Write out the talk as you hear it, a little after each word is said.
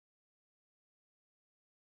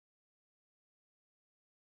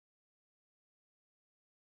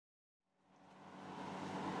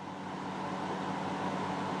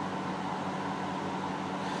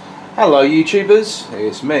Hello YouTubers,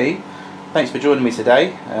 it's me. Thanks for joining me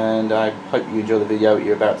today, and I hope you enjoy the video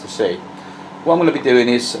you're about to see. What I'm going to be doing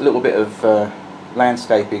is a little bit of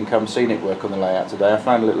landscaping come scenic work on the layout today. I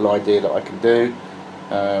found a little idea that I can do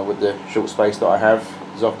with the short space that I have.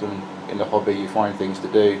 Because often in the hobby you find things to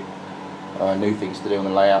do, new things to do on the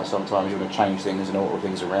layout. Sometimes you want to change things and alter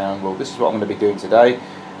things around. Well, this is what I'm going to be doing today,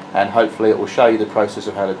 and hopefully it will show you the process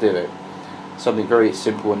of how to do it. Something very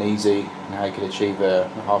simple and easy, and how you can achieve a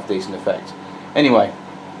half decent effect. Anyway,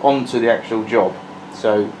 on to the actual job.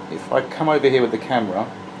 So if I come over here with the camera,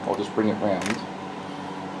 I'll just bring it round.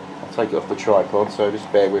 I'll take it off the tripod, so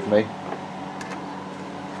just bear with me.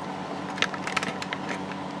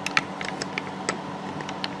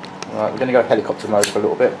 Right, we're going to go helicopter mode for a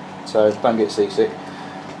little bit, so don't get seasick.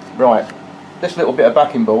 Right, this little bit of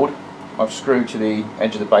backing board I've screwed to the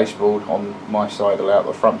edge of the baseboard on my side of the layout,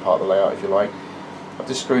 the front part of the layout if you like. I've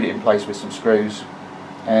just screwed it in place with some screws,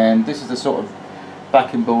 and this is the sort of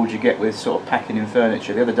backing board you get with sort of packing in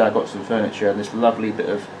furniture. The other day I got some furniture, and this lovely bit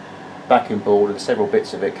of backing board and several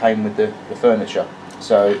bits of it came with the furniture.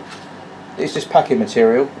 So it's just packing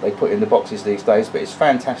material they put in the boxes these days, but it's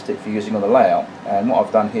fantastic for using on the layout. And what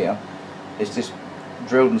I've done here is just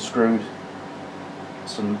drilled and screwed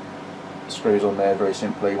some screws on there very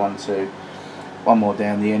simply, one more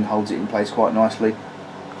down the end, holds it in place quite nicely,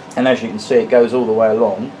 and as you can see it goes all the way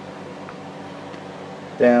along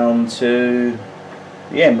down to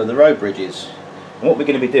the end of the road bridges. And what we're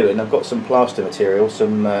going to be doing, I've got some plaster material,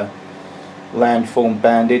 some landform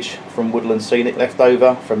bandage from Woodland Scenic left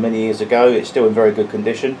over from many years ago. It's still in very good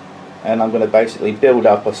condition, and I'm going to basically build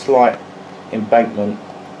up a slight embankment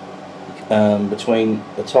between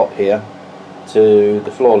the top here to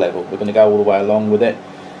the floor level. We're going to go all the way along with it,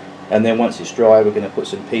 and then once it's dry we're going to put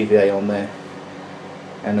some PVA on there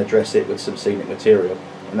and address it with some scenic material,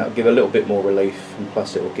 and that will give a little bit more relief, and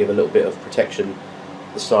plus it will give a little bit of protection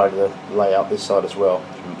the side of the layout, this side as well,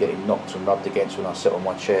 from getting knocked and rubbed against when I sit on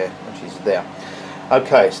my chair, which is there.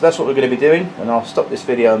 Okay, so that's what we're going to be doing, and I'll stop this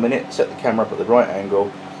video a minute, set the camera up at the right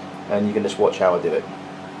angle, and you can just watch how I do it.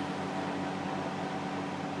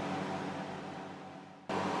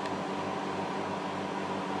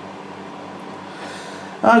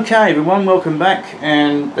 Okay everyone, welcome back,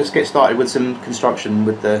 and let's get started with some construction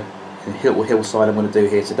with the hillside I'm going to do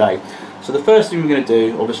here today. So the first thing we're going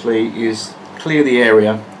to do obviously is clear the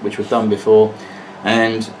area, which we've done before,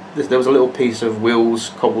 and there was a little piece of Will's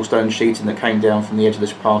cobblestone sheeting that came down from the edge of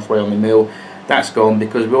this pathway on the mill. That's gone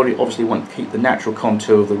because we obviously want to keep the natural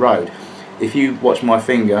contour of the road. If you watch my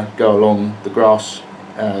finger go along the grass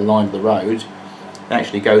line of the road, it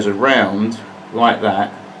actually goes around like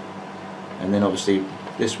that, and then obviously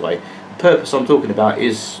this way. The purpose I'm talking about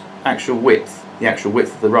is actual width, the actual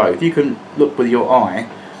width of the road. If you can look with your eye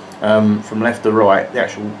from left to right, the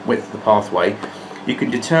actual width of the pathway, you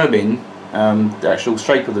can determine the actual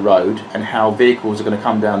shape of the road and how vehicles are going to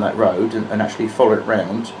come down that road and actually follow it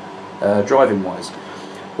round driving wise.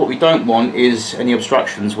 What we don't want is any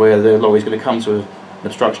obstructions where the lorry is going to come to an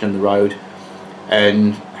obstruction in the road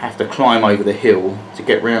and have to climb over the hill to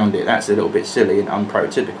get round it. That's a little bit silly and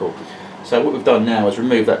unprototypical. So what we've done now is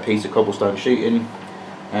remove that piece of cobblestone sheeting,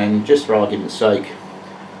 and just for argument's sake,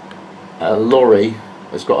 a lorry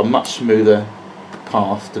has got a much smoother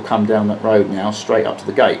path to come down that road now, straight up to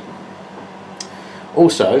the gate.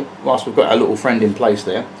 Also, whilst we've got our little friend in place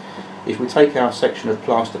there, if we take our section of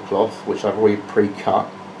plaster cloth, which I've already pre-cut,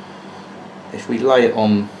 if we lay it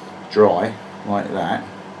on dry like that,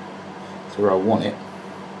 to where I want it,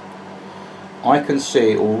 I can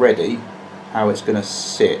see already how it's going to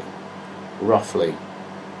sit roughly.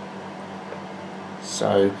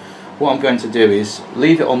 So what I'm going to do is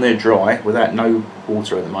leave it on there dry without no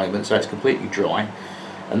water at the moment, so it's completely dry,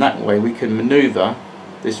 and that way we can manoeuvre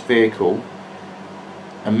this vehicle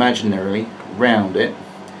imaginarily round it,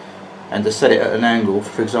 and to set it at an angle,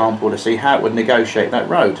 for example, to see how it would negotiate that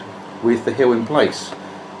road with the hill in place.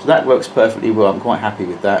 So that works perfectly well. I'm quite happy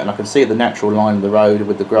with that, and I can see the natural line of the road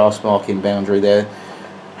with the grass marking boundary there,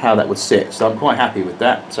 how that would sit. So I'm quite happy with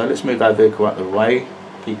that. So let's move our vehicle out of the way,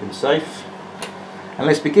 keep him safe, and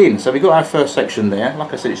let's begin. So we've got our first section there.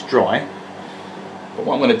 Like I said, it's dry, but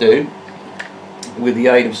what I'm going to do, with the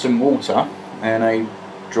aid of some water and a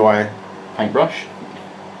dry paintbrush,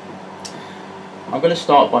 I'm going to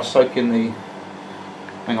start by soaking the,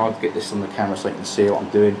 hang on, I'll get this on the camera so you can see what I'm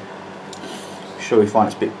doing. I'm sure you find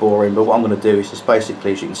it's a bit boring, but what I'm going to do is just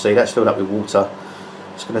basically, as you can see, that's filled up with water.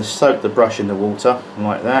 Just going to soak the brush in the water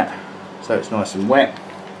like that, so it's nice and wet,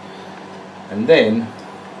 and then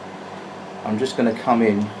I'm just going to come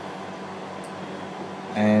in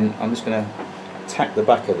and I'm just going to tack the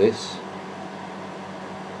back of this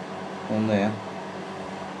on there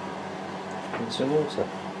with some water.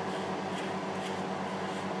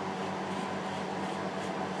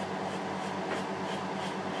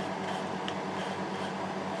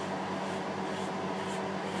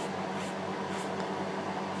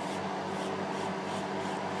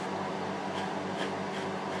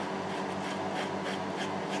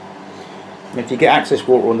 If you get excess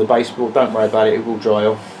water on the baseboard, don't worry about it, it will dry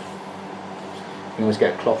off. You can always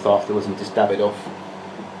get a cloth afterwards and just dab it off.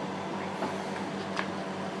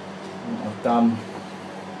 What I've done,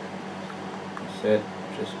 that's it,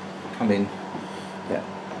 just come in. Yeah.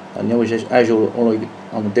 And all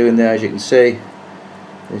I'm doing there, as you can see,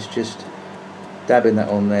 is just dabbing that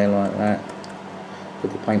on there like that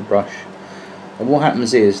with the paintbrush. And what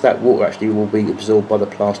happens is that water actually will be absorbed by the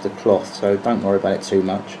plaster cloth, so don't worry about it too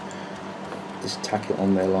much. Just tack it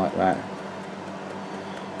on there like that.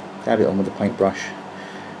 Dab it on with the paintbrush,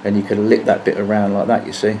 and you can lick that bit around like that,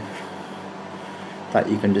 you see. That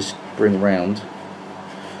you can just bring round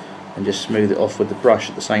and just smooth it off with the brush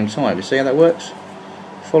at the same time. You see how that works?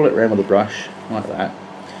 Follow it around with the brush like that.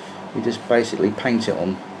 You just basically paint it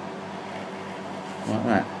on like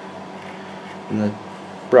that, and the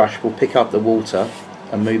brush will pick up the water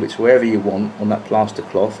and move it to wherever you want on that plaster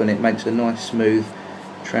cloth, and it makes a nice smooth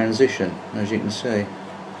transition, as you can see.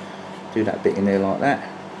 Do that bit in there like that,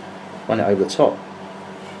 run it over the top,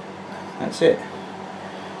 that's it.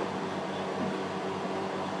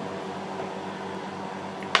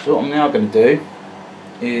 So what I'm now going to do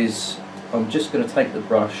is I'm just going to take the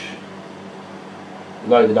brush,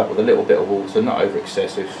 load it up with a little bit of water, not over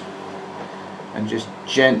excessive, and just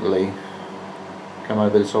gently come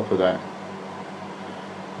over the top of that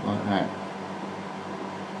like that,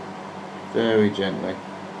 very gently.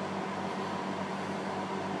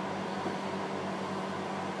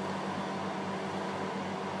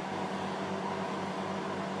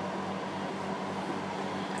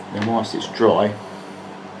 Then whilst it's dry,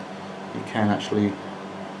 you can actually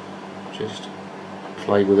just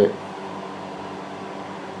play with it.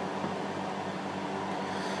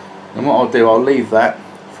 And what I'll do, I'll leave that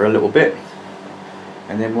for a little bit,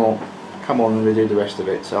 and then we'll come on and we'll do the rest of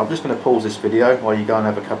it. So I'm just going to pause this video while you go and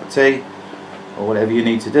have a cup of tea or whatever you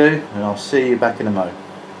need to do, and I'll see you back in a mo.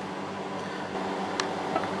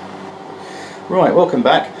 Right, welcome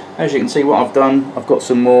back. As you can see, what I've done, I've got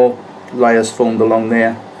some more layers formed along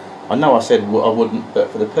there. I know I said I wouldn't,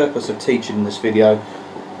 but for the purpose of teaching in this video,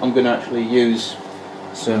 I'm going to actually use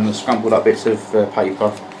some scrumpled up bits of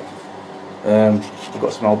paper. I've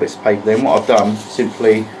got some old bits of paper there, and what I've done,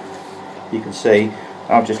 simply, you can see,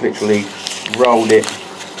 I've just literally rolled it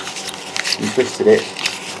and twisted it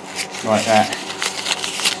like that.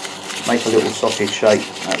 Make a little sausage shape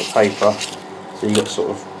out of the paper, so you've got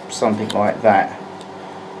sort of something like that.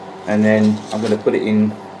 And then I'm going to put it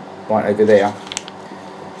in right over there.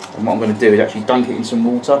 And what I'm going to do is actually dunk it in some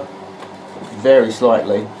water, very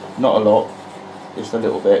slightly, not a lot, just a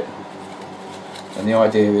little bit. And the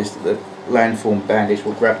idea is that the landform bandage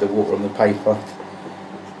will grab the water on the paper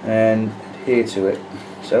and adhere to it.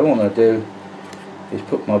 So what I'm going to do is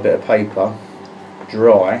put my bit of paper,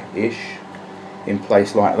 dry-ish, in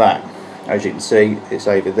place like that. As you can see, it's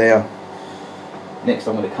over there. Next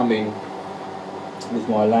I'm going to come in with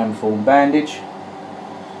my landform bandage.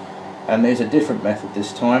 And there's a different method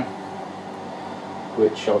this time,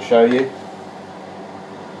 which I'll show you,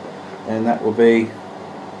 and that will be,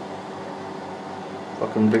 if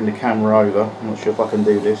I can bring the camera over, I'm not sure if I can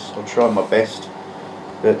do this, I'll try my best,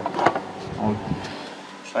 but I'll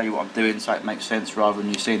show you what I'm doing so it makes sense rather than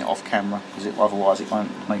you seeing it off camera, because otherwise it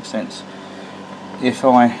won't make sense. If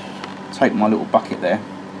I take my little bucket there,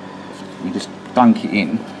 you just dunk it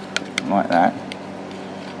in like that,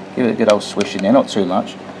 give it a good old swish in there, not too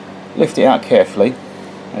much. Lift it out carefully,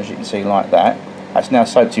 as you can see, like that. That's now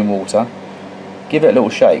soaked in water. Give it a little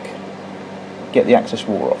shake, get the excess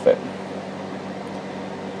water off it,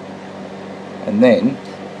 and then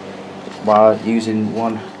by using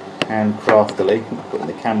one hand craftily, putting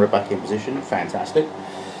the camera back in position, fantastic.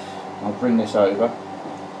 I'll bring this over.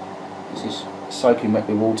 This is soaking wet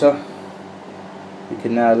with water. You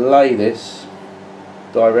can now lay this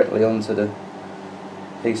directly onto the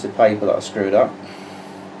piece of paper that I screwed up.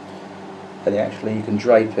 And actually you can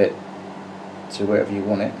drape it to wherever you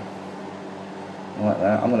want it, like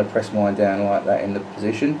that. I'm going to press mine down like that in the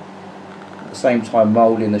position, at the same time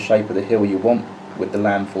moulding the shape of the hill you want with the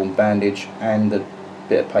landform bandage and the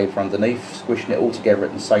bit of paper underneath, squishing it all together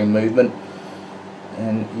at the same movement,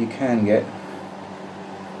 and you can get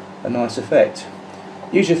a nice effect.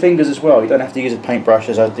 Use your fingers as well, you don't have to use a paintbrush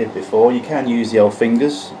as I did before. You can use the old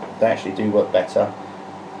fingers, they actually do work better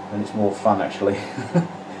and it's more fun actually.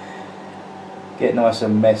 Get nice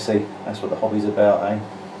and messy, that's what the hobby's about, eh?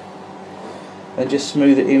 And just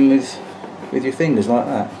smooth it in with your fingers like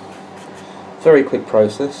that. Very quick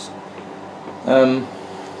process.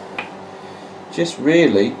 Just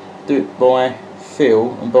really do it by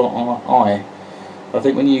feel and by eye. I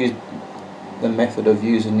think when you use the method of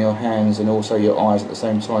using your hands and also your eyes at the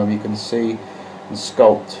same time, you can see and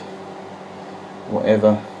sculpt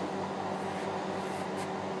whatever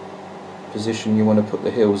position you want to put the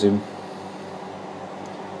heels in.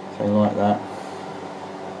 So like that.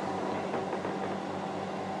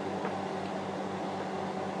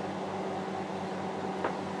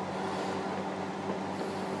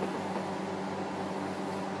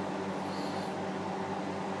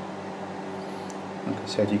 Like I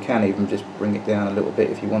said, you can even just bring it down a little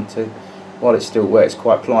bit if you want to. While it's still wet, it's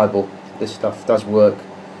quite pliable. This stuff does work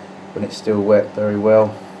when it's still wet very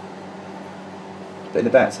well. But in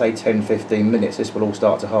about, say, 10-15 minutes, this will all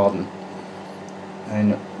start to harden.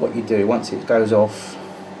 And what you do, once it goes off,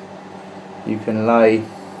 you can lay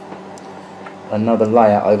another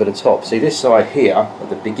layer over the top. See, this side here, at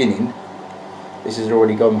the beginning, this has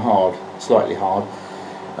already gone hard, slightly hard.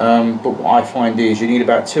 But what I find is you need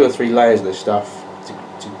about 2 or 3 layers of this stuff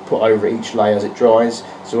to put over each layer as it dries.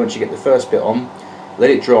 So once you get the first bit on, let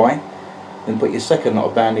it dry, then put your second lot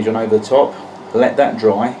of bandage on over the top, let that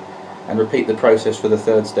dry, and repeat the process for the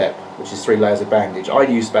third step, which is 3 layers of bandage. I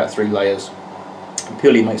use about 3 layers. It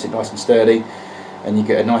purely makes it nice and sturdy, and you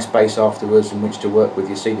get a nice base afterwards in which to work with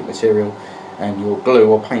your sealant material and your glue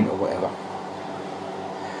or paint or whatever.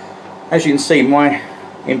 As you can see, my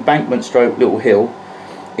embankment stroke little hill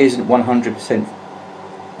isn't 100%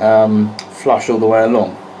 flush all the way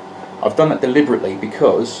along. I've done that deliberately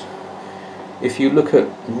because if you look at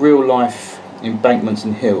real life embankments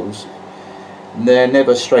and hills, they're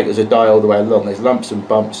never straight as a die all the way along. There's lumps and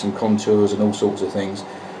bumps and contours and all sorts of things.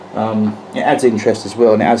 It adds interest as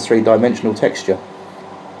well, and it adds 3-dimensional texture.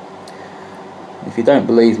 If you don't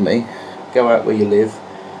believe me, go out where you live,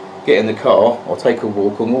 get in the car or take a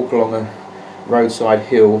walk and walk along a roadside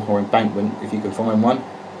hill or embankment if you can find one,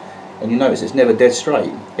 and you notice it's never dead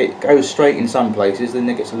straight. It goes straight in some places, then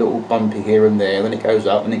it gets a little bumpy here and there, then it goes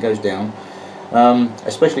up and it goes down,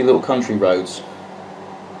 especially little country roads.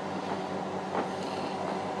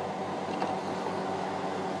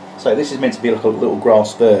 So this is meant to be like a little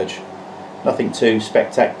grass verge, nothing too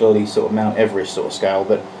spectacularly sort of Mount Everest sort of scale,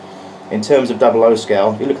 but in terms of 00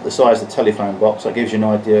 scale, if you look at the size of the telephone box, that gives you an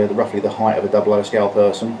idea of roughly the height of a 00 scale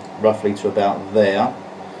person, roughly to about there.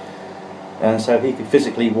 And so he could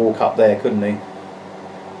physically walk up there, couldn't he,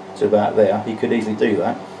 to about there. He could easily do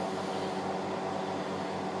that.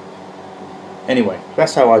 Anyway,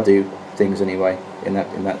 that's how I do things anyway, in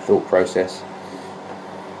that thought process.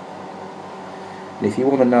 And if you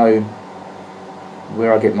want to know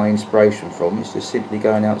where I get my inspiration from, it's just simply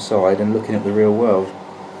going outside and looking at the real world.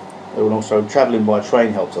 And also travelling by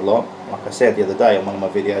train helps a lot. Like I said the other day on one of my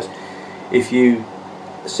videos, if you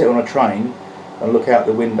sit on a train and look out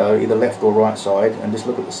the window, either left or right side, and just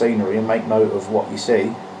look at the scenery and make note of what you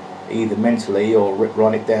see, either mentally or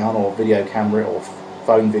write it down or video camera it or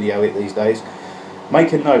phone video it these days,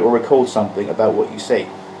 make a note or record something about what you see.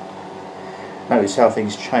 Notice how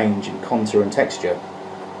things change in contour and texture,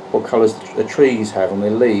 what colours the trees have on their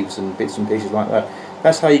leaves and bits and pieces like that.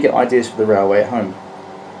 That's how you get ideas for the railway at home.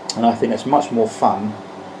 And I think it's much more fun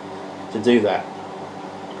to do that,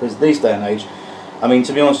 because these day and age, I mean,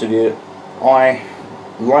 to be honest with you, I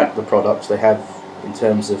like the products they have in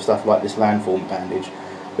terms of stuff like this landform bandage,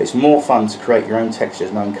 but it's more fun to create your own textures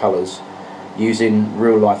and own colours using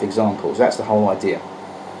real life examples. That's the whole idea.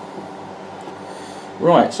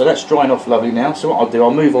 Right, so that's drying off lovely now, so what I'll do,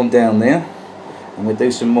 I'll move on down there and we'll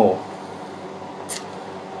do some more.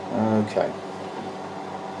 Okay.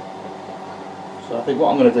 So I think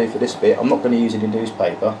what I'm going to do for this bit, I'm not going to use any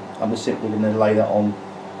newspaper, I'm just simply going to lay that on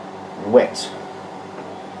wet.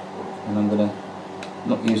 And I'm going to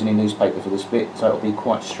not use any newspaper for this bit, so it'll be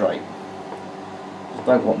quite straight. I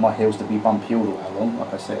don't want my heels to be bumpy all the way along,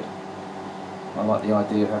 like I said. I like the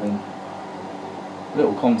idea of having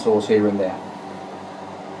little contours here and there.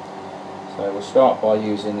 So we'll start by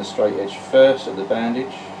using the straight edge first of the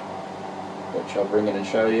bandage, which I'll bring in and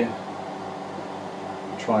show you.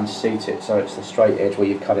 Try and seat it so it's the straight edge where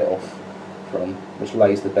you've cut it off from, which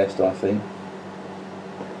lays the best, I think,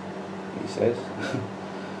 he says.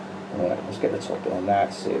 Alright, let's get the top bit on,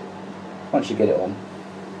 that's it. Once you get it on,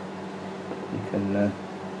 you can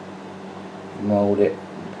mould it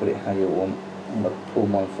and put it how you want. I'm going to pull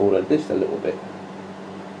mine forward just a little bit,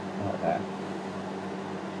 like that.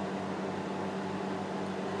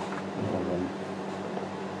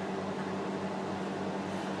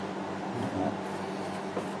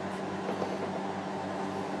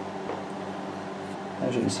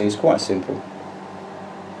 As you can see, it's quite simple.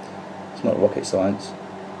 It's not rocket science.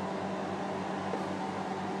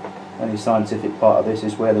 The only scientific part of this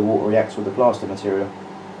is where the water reacts with the plaster material.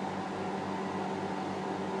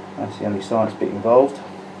 That's the only science bit involved.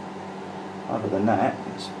 Other than that,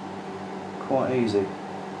 it's quite easy.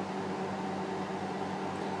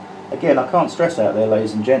 Again, I can't stress out there,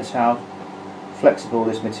 ladies and gents, how flexible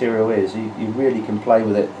this material is. You really can play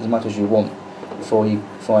with it as much as you want before you're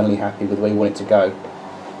finally happy with where you want it to go.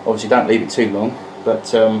 Obviously don't leave it too long,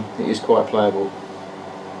 but it is quite playable.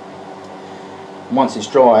 Once it's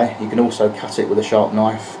dry, you can also cut it with a sharp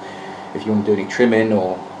knife if you want to do any trimming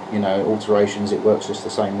or, you know, alterations. It works just the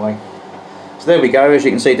same way. So there we go. As you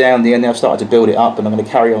can see down the end, I've started to build it up, and I'm going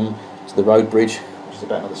to carry on to the road bridge, which is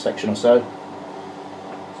about another section or so.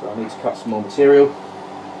 So I need to cut some more material.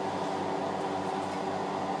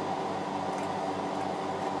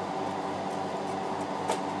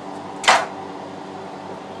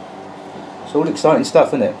 It's all exciting stuff,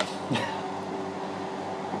 isn't it?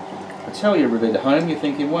 I tell you, Rivet at home, you're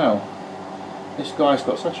thinking, wow, this guy's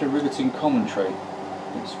got such a riveting commentary.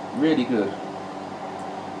 It's really good.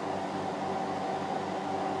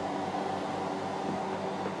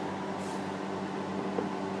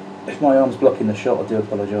 If my arm's blocking the shot, I do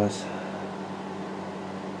apologise.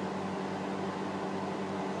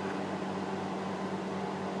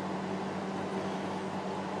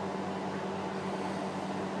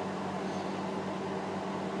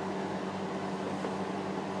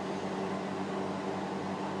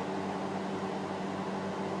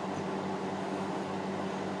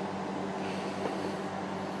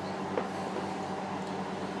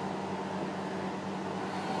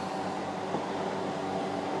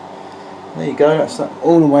 There you go, that's that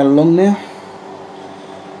all the way along now.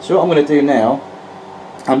 So what I'm going to do now,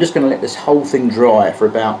 I'm just going to let this whole thing dry for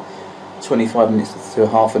about 25 minutes to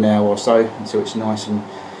half an hour or so, until it's nice and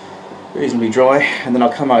reasonably dry, and then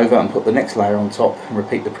I'll come over and put the next layer on top and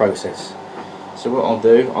repeat the process. So what I'll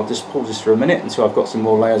do, I'll just pause this for a minute until I've got some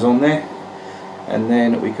more layers on there, and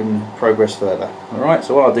then we can progress further. Alright,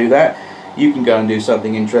 so while I do that, you can go and do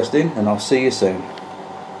something interesting, and I'll see you soon.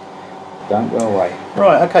 Don't go away.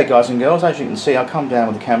 Right, okay guys and girls, as you can see, I'll come down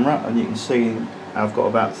with the camera and you can see I've got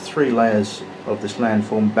about 3 layers of this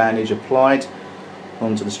landform bandage applied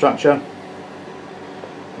onto the structure,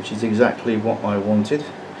 which is exactly what I wanted.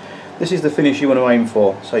 This is the finish you want to aim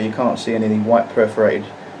for, so you can't see any white perforated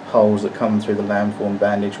holes that come through the landform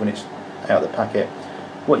bandage when it's out of the packet.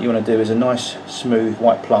 What you want to do is a nice smooth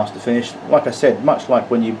white plaster finish. Like I said, much like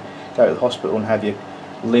when you go to the hospital and have your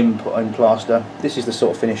limb put in plaster, this is the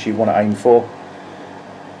sort of finish you want to aim for.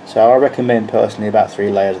 So I recommend personally about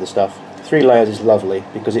 3 layers of the stuff. 3 layers is lovely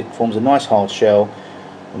because it forms a nice hard shell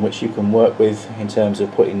in which you can work with in terms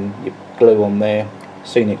of putting your glue on there,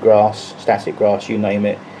 scenic grass, static grass, you name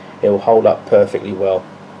it, it will hold up perfectly well.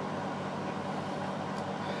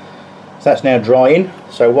 So that's now drying,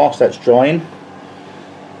 so whilst that's drying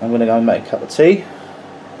I'm going to go and make a cup of tea,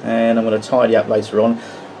 and I'm going to tidy up later on.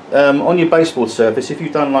 On your baseboard surface, if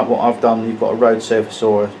you've done like what I've done, you've got a road surface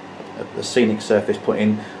or a scenic surface put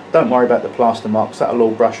in, don't worry about the plaster marks, that'll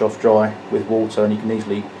all brush off dry with water and you can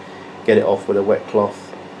easily get it off with a wet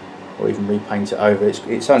cloth or even repaint it over.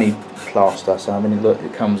 It's only plaster, so I mean look,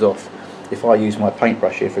 it comes off. If I use my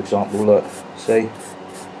paintbrush here for example, look, see,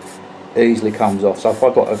 it easily comes off. So if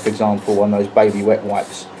I've got, for example, one of those baby wet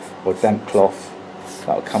wipes or damp cloth,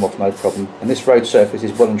 that'll come off no problem. And this road surface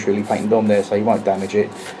is well and truly painted on there, so you won't damage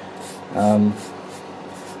it.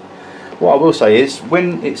 What I will say is,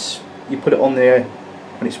 when you put it on there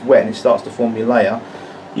when it's wet and it starts to form your layer,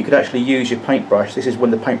 you could actually use your paintbrush. This is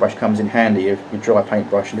when the paintbrush comes in handy, your dry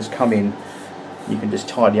paintbrush, and just come in, you can just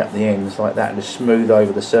tidy up the ends like that and just smooth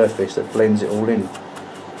over the surface that blends it all in.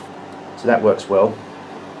 So that works well.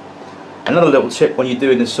 Another little tip when you're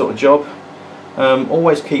doing this sort of job,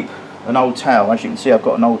 always keep an old towel. As you can see, I've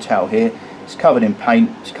got an old towel here. It's covered in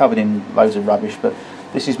paint, it's covered in loads of rubbish, but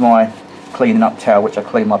this is my cleaning up towel which I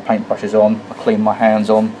clean my paintbrushes on, I clean my hands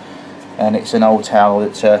on, and it's an old towel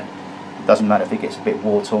that doesn't matter if it gets a bit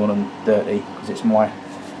war torn and dirty because it's my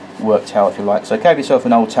work towel if you like. So have yourself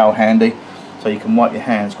an old towel handy so you can wipe your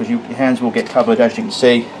hands, because your hands will get covered, as you can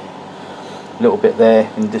see, a little bit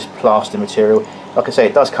there in this plaster material. Like I say,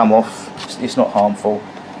 it does come off, it's not harmful.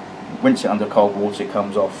 Rinse it under cold water, it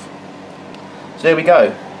comes off. So there we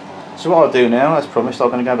go. So what I'll do now, as promised, I'm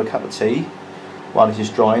going to go have a cup of tea while this is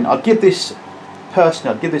drying. I'd give this,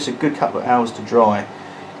 personally, I'd give this a good couple of hours to dry.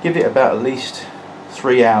 Give it about at least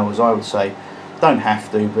 3 hours, I would say. Don't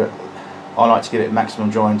have to, but I like to give it maximum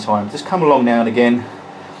drying time. Just come along now and again,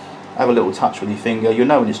 have a little touch with your finger. You'll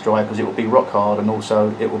know when it's dry because it will be rock hard, and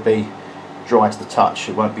also it will be dry to the touch,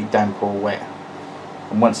 it won't be damp or wet.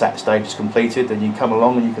 And once that stage is completed, then you come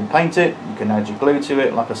along and you can paint it, you can add your glue to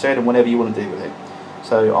it, like I said, and whatever you want to do with it.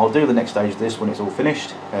 So I'll do the next stage of this when it's all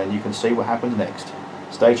finished, and you can see what happens next.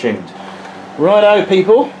 Stay tuned. Righto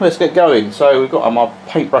people, let's get going. So we've got my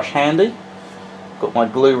paintbrush handy, got my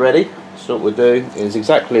glue ready. So what we'll do is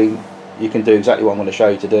you can do exactly what I'm going to show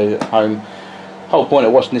you to do at home. The whole point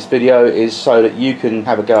of watching this video is so that you can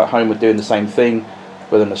have a go at home with doing the same thing,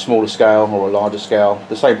 whether on a smaller scale or a larger scale.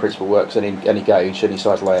 The same principle works in any gauge, any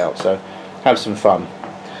size layout, so have some fun.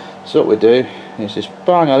 So what we do is just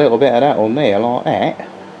bang a little bit of that on there like that.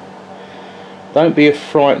 Don't be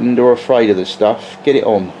frightened or afraid of this stuff, get it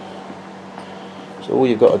on. So all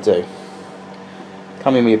you've got to do,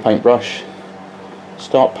 come in with your paintbrush,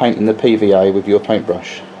 start painting the PVA with your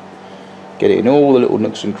paintbrush. Get it in all the little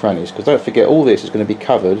nooks and crannies, because don't forget all this is going to be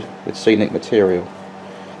covered with scenic material.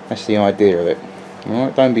 That's the idea of it.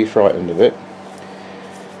 Alright, don't be frightened of it.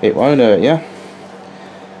 It won't hurt you.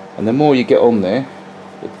 And the more you get on there,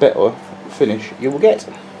 the better finish you will get.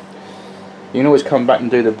 You can always come back and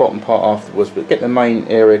do the bottom part afterwards, but get the main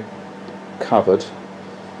area covered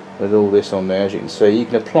with all this on there. As you can see, you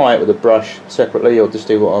can apply it with a brush separately, or just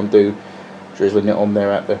do what I'm doing, drizzling it on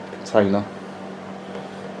there at the container.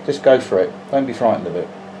 Just go for it. Don't be frightened of it.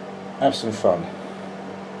 Have some fun.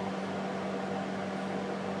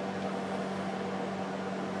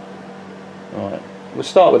 Right, we'll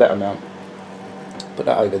start with that amount. Put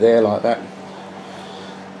that over there like that.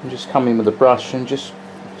 And just come in with a brush and just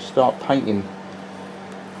start painting.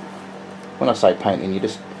 When I say painting, you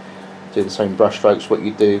just do the same brush strokes what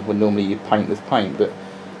you do when normally you paint with paint, but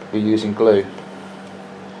you're using glue.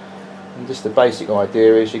 And just the basic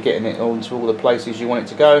idea is you're getting it onto all the places you want it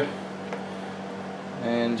to go,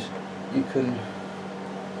 and you can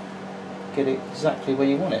get it exactly where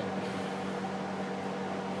you want it.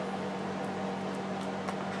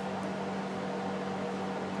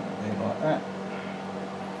 Like that.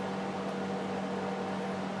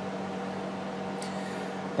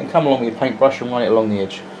 Then come along with your paintbrush and run it along the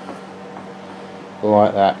edge.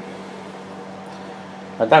 Like that.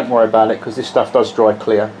 Now don't worry about it, because this stuff does dry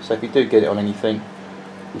clear, so if you do get it on anything,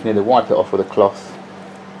 you can either wipe it off with a cloth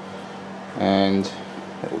and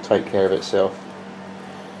it will take care of itself.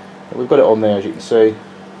 But we've got it on there, as you can see.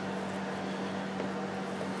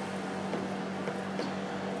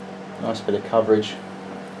 Nice bit of coverage.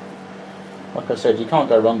 Like I said, you can't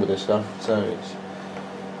go wrong with this stuff, so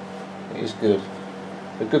it is good.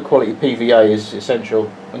 The good quality PVA is essential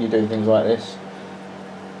when you're doing things like this.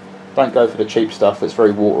 Don't go for the cheap stuff that's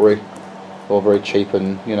very watery or very cheap,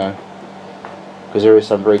 and because there is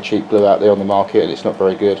some very cheap glue out there on the market and it's not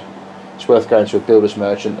very good. It's worth going to a builder's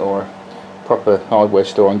merchant or a proper hardware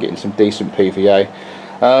store and getting some decent PVA.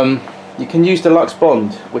 You can use Deluxe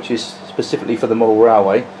Bond, which is specifically for the model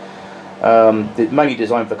railway. It's mainly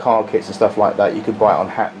designed for car kits and stuff like that. You could buy it on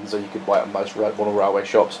Hattons, or you could buy it on most model railway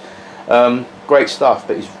shops. Great stuff,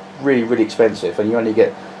 but it's really, really expensive, and you only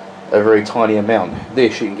get a very tiny amount.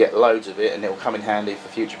 This, you can get loads of it, and it will come in handy for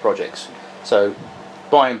future projects. So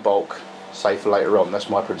buy in bulk, save for later on. That's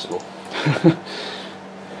my principle.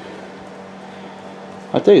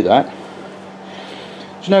 I do that.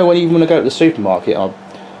 Do you know, even when I go to the supermarket,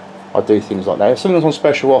 I do things like that. If something's on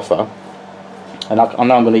special offer, and I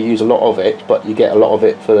know I'm going to use a lot of it, but you get a lot of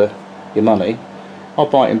it for your money, I'll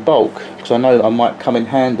buy it in bulk, because I know that I might come in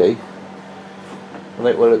handy.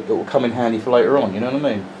 It will come in handy for later on, you know what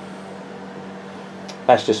I mean?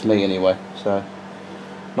 That's just me anyway, so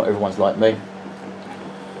not everyone's like me.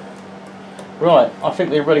 Right, I think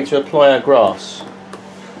we're ready to apply our grass.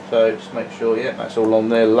 So just make sure, yeah, that's all on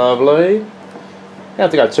there, lovely. You don't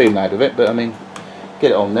have to go too mad with it, but I mean,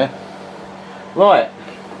 get it on there. Right,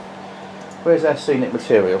 where's our scenic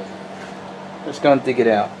material? Let's go and dig it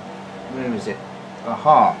out. Where is it?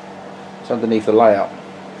 Aha, it's underneath the layout.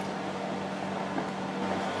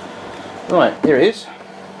 Right, here it is.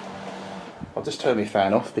 I'll just turn my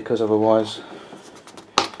fan off, because otherwise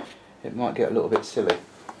it might get a little bit silly.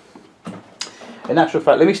 In actual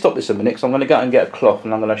fact, let me stop this a minute, because I'm going to go and get a cloth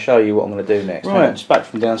and I'm going to show you what I'm going to do next. Right, just back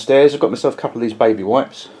from downstairs. I've got myself a couple of these baby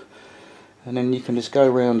wipes, and then you can just go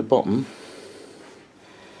around the bottom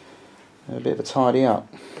and a bit of a tidy up.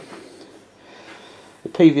 The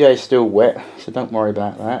PVA is still wet, so don't worry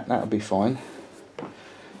about that, that'll be fine.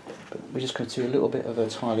 But we're just going to do a little bit of a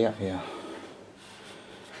tidy up here.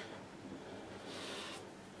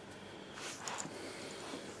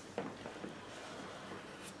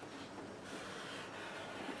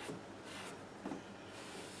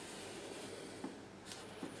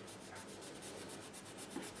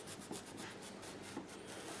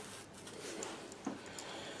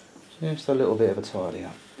 Just a little bit of a tidy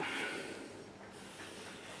up.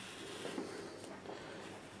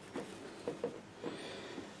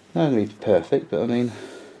 Not going to be perfect, but I mean,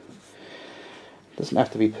 it doesn't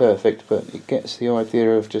have to be perfect, but it gets the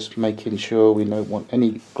idea of just making sure we don't want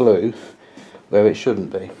any glue where it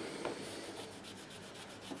shouldn't be,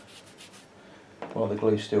 while the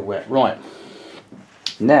glue's still wet. Right,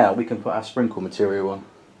 now we can put our sprinkle material on.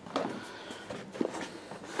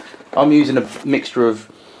 I'm using a mixture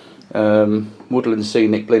of woodland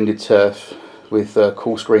scenic blended turf with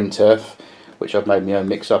coarse green turf, which I've made my own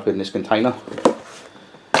mix up in this container,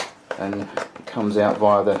 and it comes out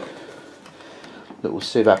via the little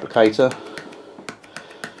sieve applicator,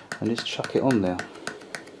 and just chuck it on there.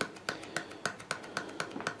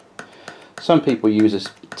 Some people use a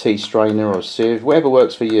tea strainer or a sieve, whatever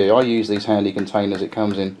works for you. I use these handy containers it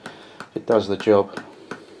comes in. It does the job.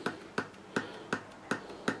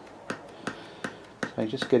 So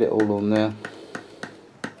just get it all on there.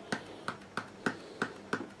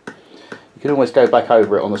 You can always go back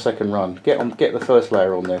over it on the second run. Get the first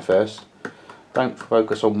layer on there first. Don't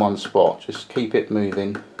focus on one spot, just keep it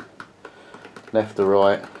moving left to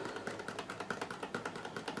right.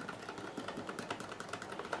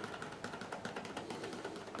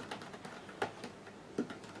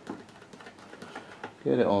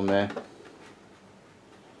 Get it on there.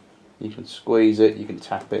 You can squeeze it, you can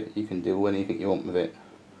tap it, you can do anything you want with it.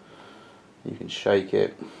 You can shake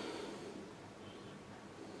it.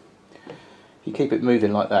 If you keep it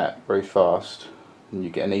moving like that very fast, and you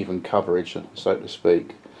get an even coverage, so to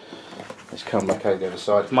speak. Let's come back over the other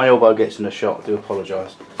side. If my elbow gets in the shot, I do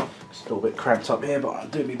apologise. It's a little bit cramped up here, but I'm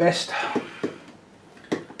doing my best.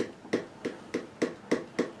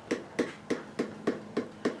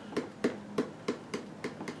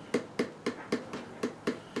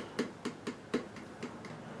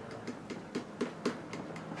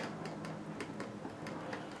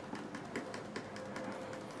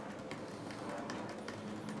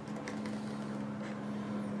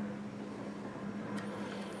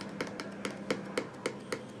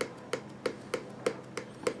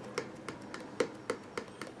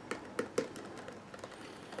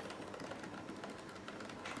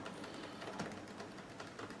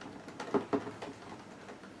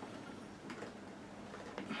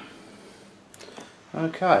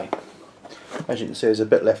 Okay, as you can see there's a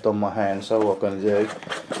bit left on my hand, so what I'm going to do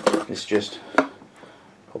is just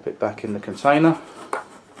pop it back in the container.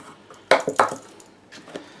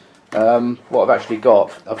 What I've actually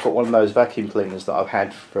got, I've got one of those vacuum cleaners that I've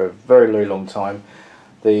had for a very, very long time.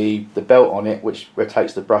 The belt on it, which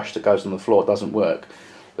rotates the brush that goes on the floor, doesn't work,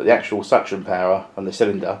 but the actual suction power on the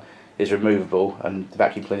cylinder is removable and the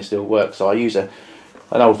vacuum cleaner still works. So I use an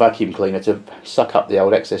old vacuum cleaner to suck up the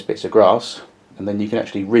old excess bits of grass, and then you can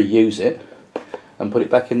actually reuse it and put it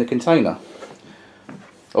back in the container.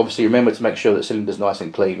 Obviously remember to make sure that the cylinder's nice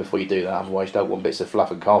and clean before you do that, otherwise you don't want bits of fluff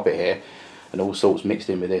and carpet here and all sorts mixed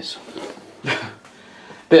in with this.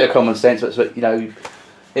 Bit of common sense, but you know,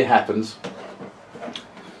 it happens.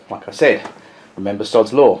 Like I said, remember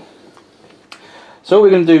Sod's Law. So what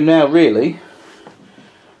we're going to do now, really,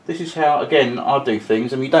 this is how, again, I do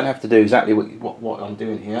things. I mean, you don't have to do exactly what I'm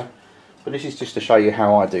doing here, but this is just to show you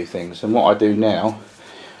how I do things. And what I do now,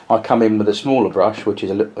 I come in with a smaller brush, which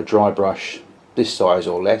is a dry brush this size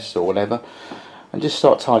or less or whatever, and just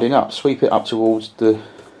start tidying up. Sweep it up towards the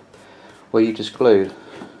where you just glued.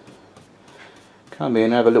 Come in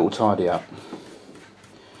and have a little tidy up.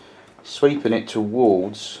 Sweeping it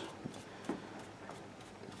towards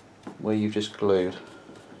where you've just glued.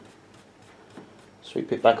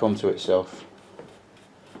 Sweep it back onto itself,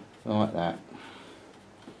 like that.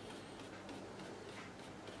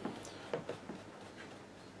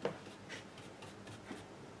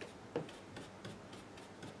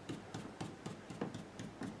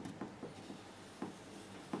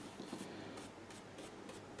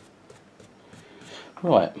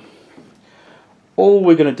 Right, all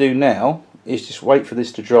we're going to do now is just wait for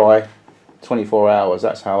this to dry 24 hours,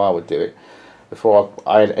 that's how I would do it, before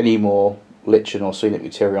I add any more lichen or scenic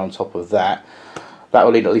material on top of that. That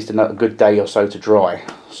will need at least a good day or so to dry.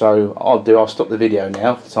 So I'll stop the video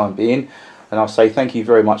now for the time being, and I'll say thank you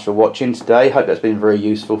very much for watching today. Hope that's been very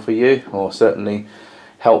useful for you, or certainly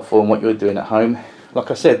helpful in what you're doing at home. Like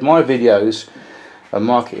I said, my videos are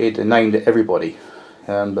marketed and aimed at everybody,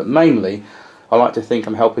 but mainly I like to think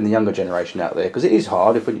I'm helping the younger generation out there, because it is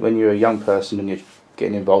hard when you're a young person and you're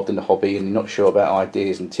getting involved in the hobby and you're not sure about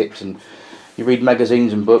ideas and tips, and you read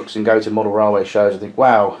magazines and books and go to model railway shows and think,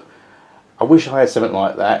 wow, I wish I had something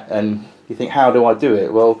like that, and you think, how do I do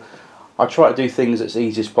it? Well, I try to do things as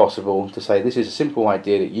easy as possible to say this is a simple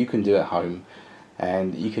idea that you can do at home,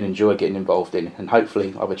 and you can enjoy getting involved in, and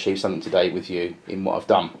hopefully I've achieved something today with you in what I've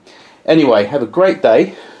done. Anyway, have a great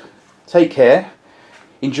day, take care,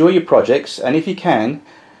 enjoy your projects, and if you can,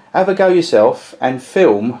 have a go yourself and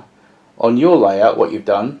film on your layout what you've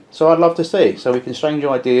done. So I'd love to see, so we can exchange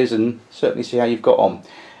ideas and certainly see how you've got on.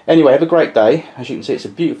 Anyway, have a great day. As you can see, it's a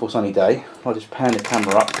beautiful sunny day. I'll just pan the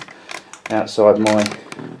camera up outside my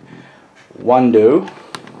window.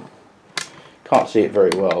 Can't see it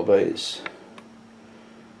very well, but it's...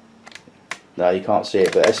 No, you can't see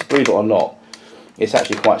it, but it's, believe it or not, it's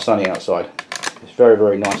actually quite sunny outside. It's very,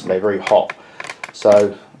 very nice today, very hot.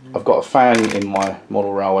 So I've got a fan in my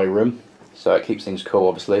model railway room, so it keeps things cool,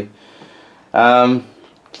 obviously.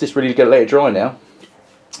 Just really got to let it dry now.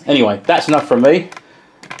 Anyway, that's enough from me.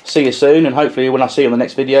 See you soon, and hopefully when I see you on the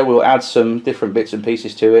next video, we'll add some different bits and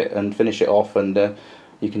pieces to it and finish it off, and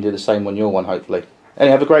you can do the same on your one, hopefully.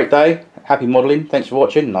 Anyway, have a great day. Happy modelling. Thanks for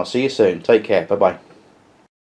watching, and I'll see you soon. Take care. Bye bye.